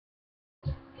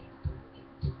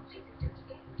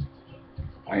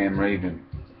I am Raven,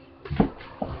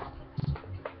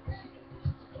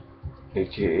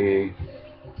 aka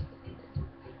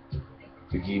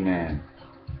the Gee Man,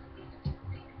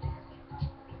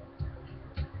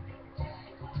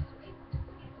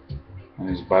 on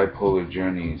his bipolar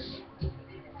journeys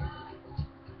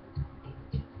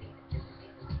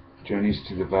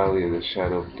to the valley of the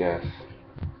shadow of death,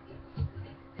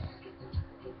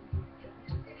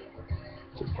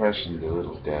 depression, the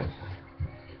little death,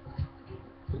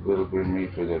 the little grim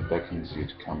reaper that beckons you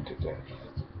to come to death.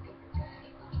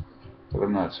 But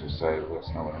I'm not suicidal, that's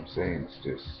not what I'm saying, it's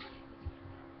just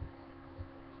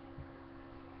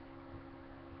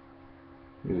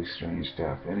really strange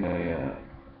stuff. Anyway,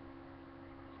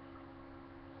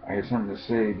 I had something to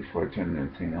say before I turned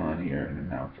everything on here, and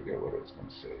now I forget what I was going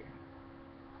to say.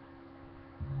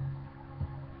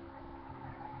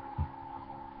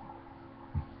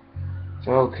 It's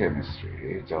all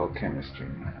chemistry. It's all chemistry,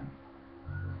 man.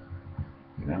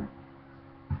 You know?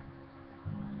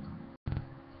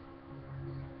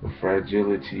 The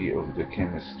fragility of the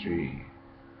chemistry.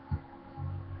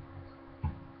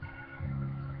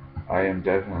 I am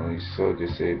definitely so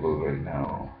disabled right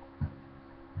now.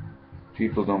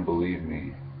 People don't believe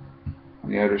me.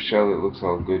 On the outer shell it looks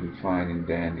all good and fine and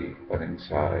dandy, but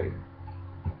inside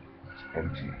it's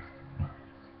empty.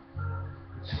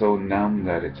 It's so numb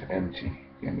that it's empty.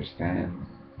 You understand?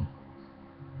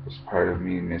 There's part of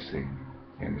me missing.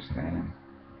 You understand?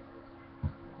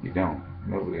 You don't.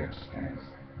 Nobody understands.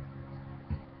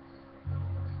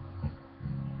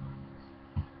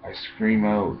 I scream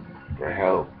out for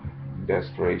help in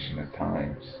desperation at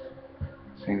times,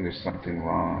 saying there's something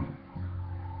wrong,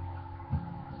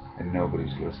 and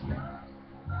nobody's listening.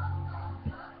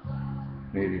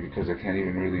 Maybe because I can't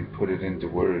even really put it into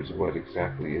words what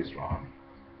exactly is wrong.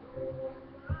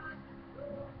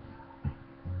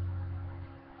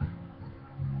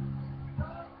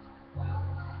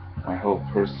 My whole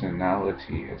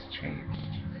personality has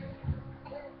changed.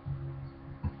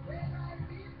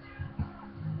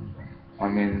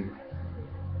 I'm in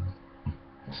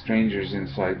a stranger's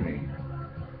inside me.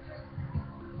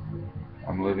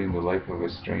 I'm living the life of a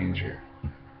stranger.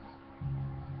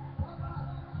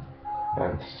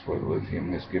 That's what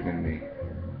lithium has given me.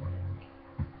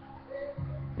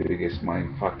 The biggest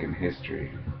mindfuck in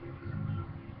history.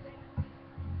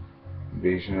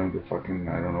 Invasion of the fucking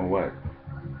I don't know what.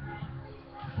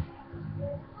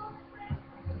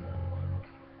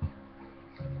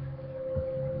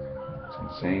 It's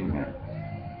insane, man.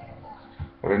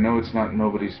 But I know it's not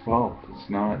nobody's fault. It's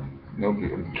not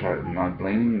nobody. I'm not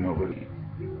blaming nobody.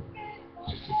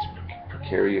 It's just it's a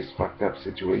precarious, fucked up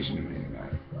situation in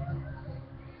that.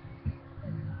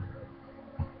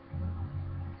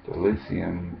 The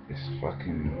lithium is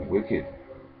fucking wicked.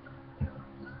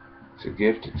 It's a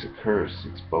gift, it's a curse,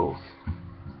 it's both.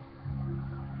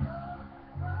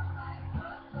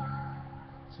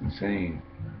 It's insane.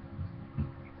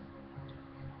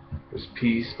 There's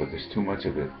peace, but there's too much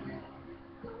of it.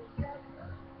 I'm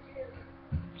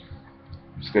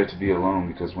scared to be alone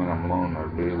because when I'm alone,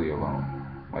 I'm really alone.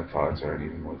 My thoughts aren't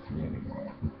even with me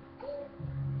anymore.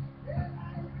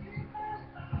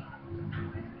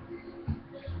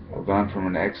 I've gone from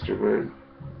an extrovert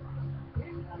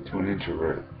to an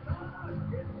introvert.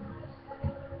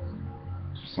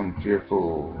 To some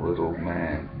fearful little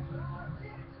man.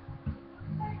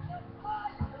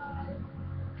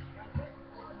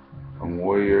 From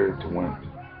warrior to wimp.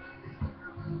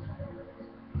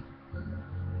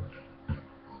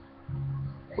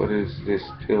 What is this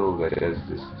pill that does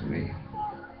this to me?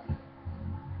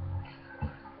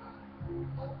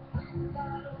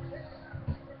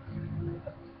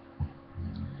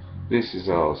 This is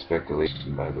all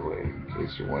speculation, by the way, in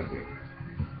case you're wondering.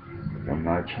 I'm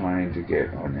not trying to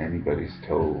get on anybody's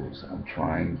toes. I'm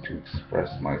trying to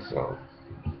express myself.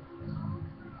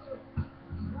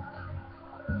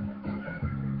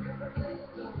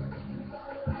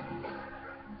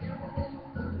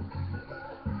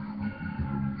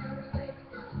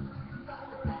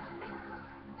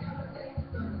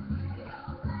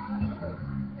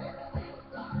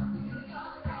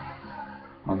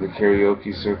 On the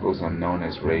karaoke circles, I'm known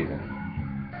as Raven.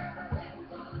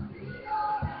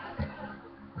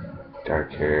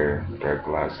 Dark hair, dark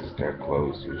glasses, dark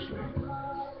clothes, usually.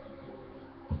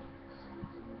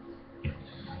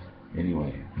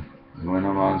 Anyway, when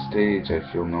I'm on stage, I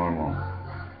feel normal.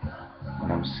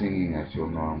 When I'm singing, I feel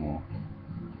normal.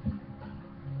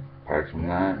 Apart from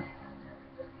that,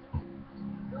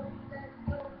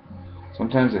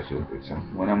 sometimes I feel good.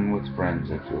 When I'm with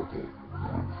friends, I feel good. You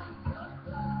know?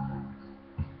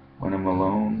 When I'm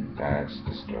alone, That's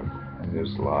the struggle. And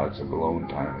there's lots of alone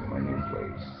time in my new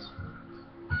place.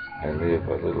 I live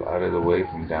a little out of the way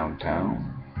from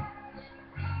downtown,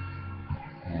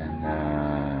 and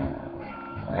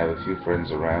I have a few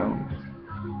friends around.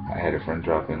 I had a friend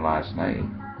drop in last night.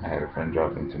 I had a friend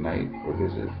drop in tonight for a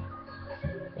visit.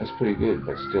 That's pretty good,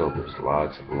 but still, there's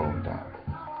lots of alone time.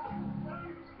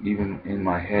 Even in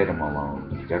my head, I'm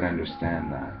alone. You gotta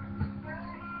understand that.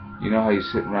 You know how you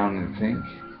sit around and think?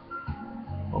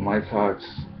 Well, my thoughts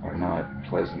are not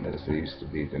pleasant as they used to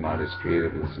be. They're not as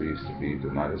creative as they used to be.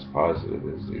 They're not as positive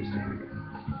as they used to be.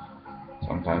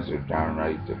 Sometimes they're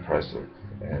downright depressive,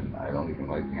 and I don't even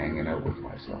like hanging out with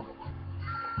myself.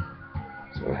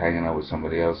 So hanging out with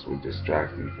somebody else would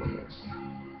distract me from this.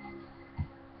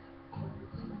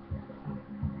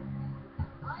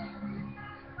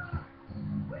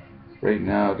 Right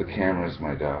now, the camera is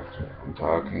my doctor. I'm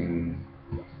talking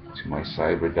to my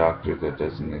cyber doctor that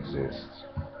doesn't exist.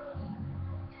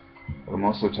 But I'm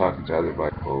also talking to other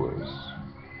bipolars.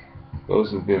 Those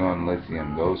who've been on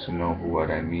lithium, those who know what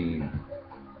I mean.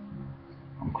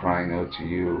 I'm crying out to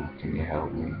you. Can you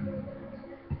help me?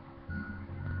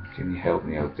 Can you help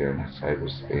me out there in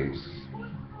cyberspace?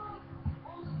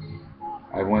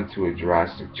 I went through a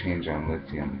drastic change on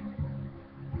lithium.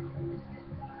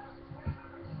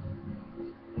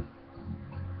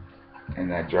 And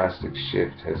that drastic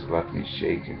shift has left me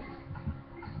shaken.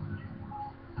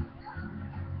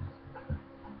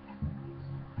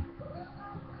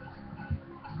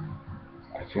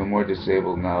 I feel more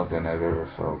disabled now than I've ever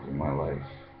felt in my life.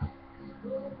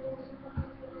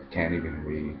 I can't even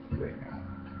read right now.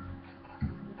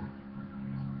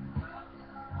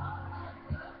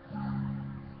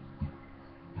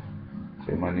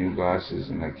 They're my new glasses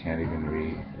and I can't even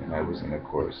read. And I was in a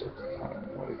course at the time.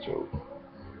 What a joke.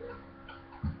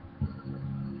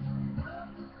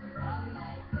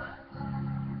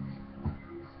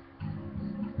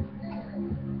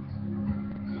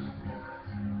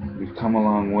 We've come a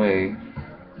long way,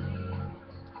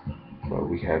 but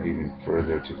we have even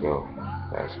further to go,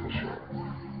 that's for sure.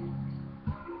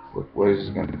 What is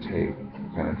it going to take?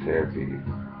 What kind of therapy?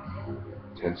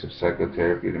 Intensive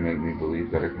psychotherapy to make me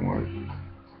believe that it can work?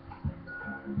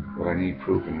 But I need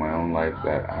proof in my own life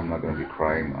that I'm not going to be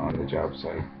crying on the job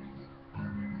site.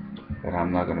 That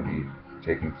I'm not going to be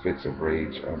taking fits of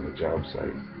rage on the job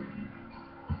site.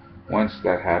 Once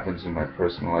that happens in my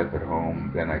personal life at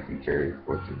home, then I can carry it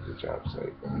forth to the job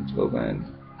site. But until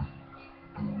then,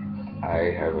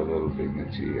 I have a little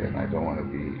dignity and I don't want to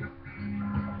be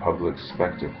a public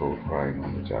spectacle crying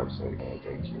on the job site. No,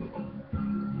 thank you.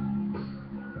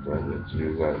 I'd rather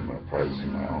do that in my privacy,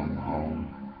 in my own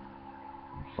home.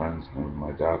 Friends,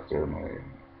 my doctor, my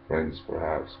friends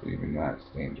perhaps, but even that's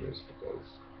dangerous because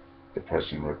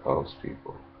depression repels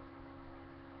people.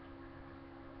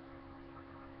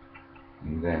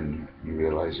 And then you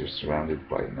realize you're surrounded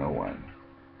by no one.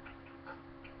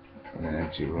 In an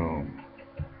empty room,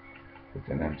 with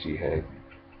an empty head,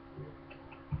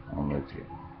 on lithium.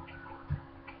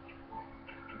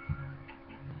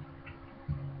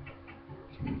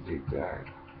 Can you dig that?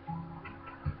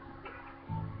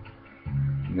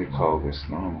 And they call this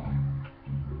normal.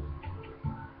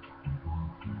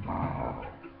 Wow.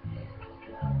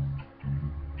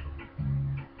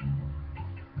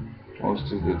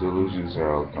 Most of the delusions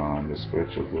are all gone. The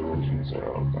spiritual delusions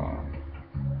are all gone.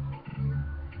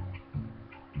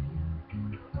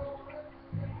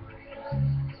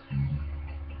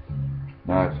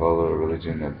 Now I follow a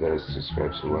religion that best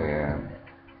describes who I am,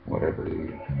 what I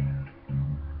believe.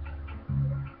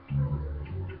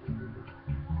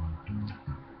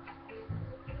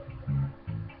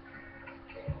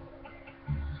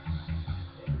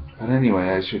 But anyway,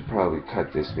 I should probably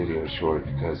cut this video short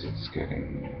because it's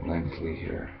getting lengthy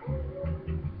here.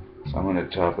 So I'm going to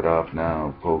top it off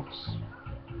now, folks.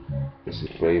 This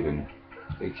is Raven,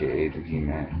 aka the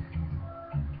He-Man,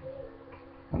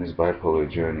 on his bipolar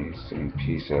journey, saying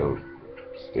peace out,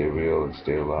 stay real and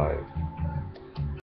stay alive.